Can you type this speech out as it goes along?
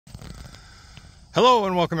Hello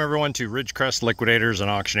and welcome everyone to Ridgecrest Liquidators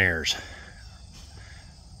and Auctioneers.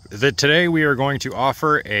 Today we are going to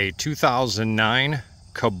offer a 2009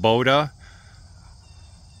 Kubota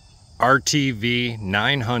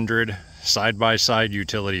RTV900 side-by-side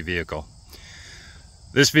utility vehicle.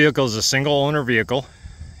 This vehicle is a single owner vehicle,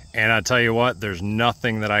 and I tell you what, there's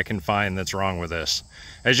nothing that I can find that's wrong with this.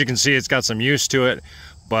 As you can see, it's got some use to it,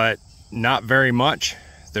 but not very much.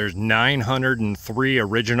 There's 903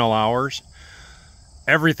 original hours.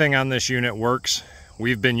 Everything on this unit works.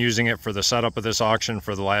 We've been using it for the setup of this auction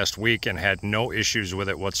for the last week and had no issues with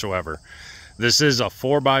it whatsoever. This is a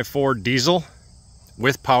 4x4 diesel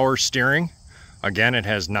with power steering. Again, it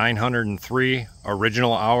has 903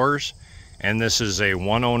 original hours, and this is a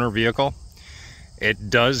one owner vehicle. It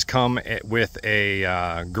does come with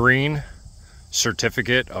a green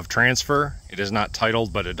certificate of transfer. It is not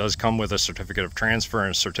titled, but it does come with a certificate of transfer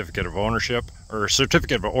and a certificate of ownership, or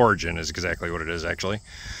certificate of origin is exactly what it is actually.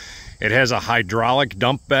 It has a hydraulic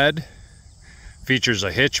dump bed, features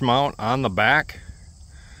a hitch mount on the back,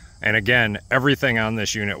 and again, everything on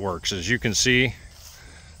this unit works. As you can see,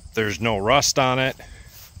 there's no rust on it,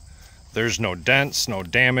 there's no dents, no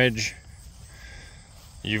damage.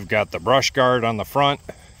 You've got the brush guard on the front.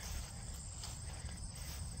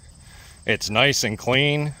 It's nice and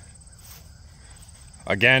clean.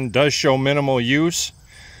 Again, does show minimal use.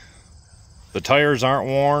 The tires aren't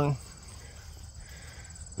worn.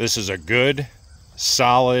 This is a good,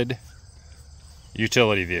 solid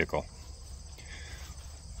utility vehicle.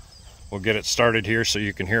 We'll get it started here so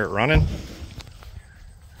you can hear it running.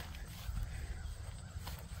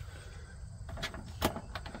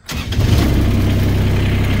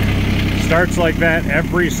 Starts like that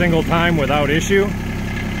every single time without issue.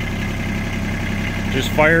 Just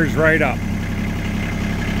fires right up.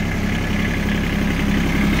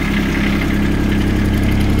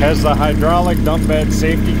 Has the hydraulic dump bed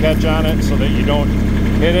safety catch on it so that you don't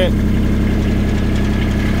hit it.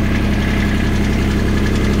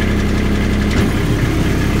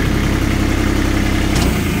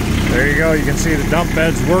 There you go, you can see the dump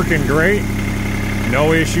bed's working great.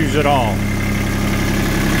 No issues at all.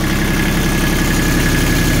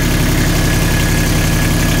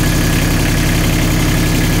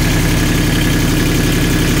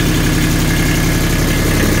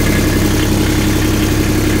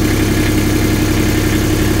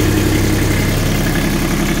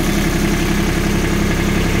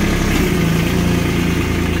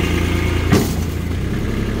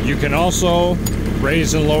 You can also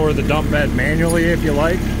raise and lower the dump bed manually if you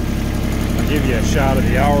like. I'll give you a shot of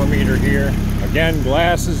the hour meter here. Again,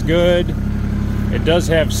 glass is good. It does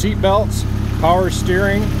have seat belts, power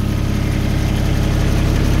steering.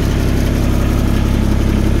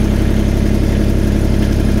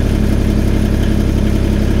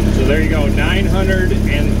 So there you go,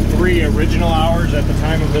 903 original hours at the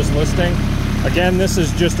time of this listing. Again, this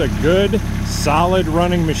is just a good, solid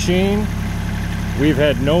running machine. We've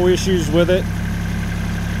had no issues with it.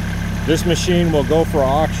 This machine will go for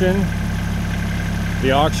auction.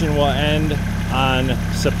 The auction will end on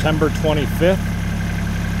September 25th.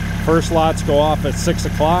 First lots go off at 6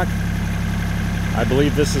 o'clock. I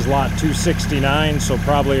believe this is lot 269, so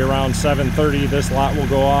probably around 7:30 this lot will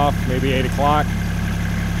go off, maybe 8 o'clock.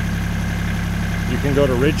 You can go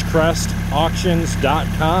to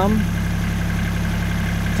ridgecrestauctions.com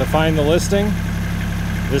to find the listing.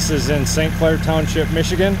 This is in St. Clair Township,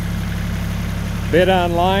 Michigan. Bid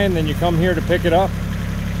online, then you come here to pick it up.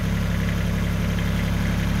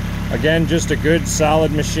 Again, just a good,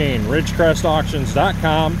 solid machine.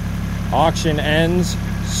 ridgecrestauctions.com. Auction ends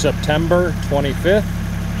September 25th.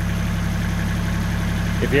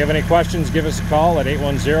 If you have any questions, give us a call at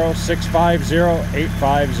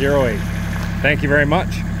 810-650-8508. Thank you very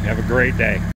much. Have a great day.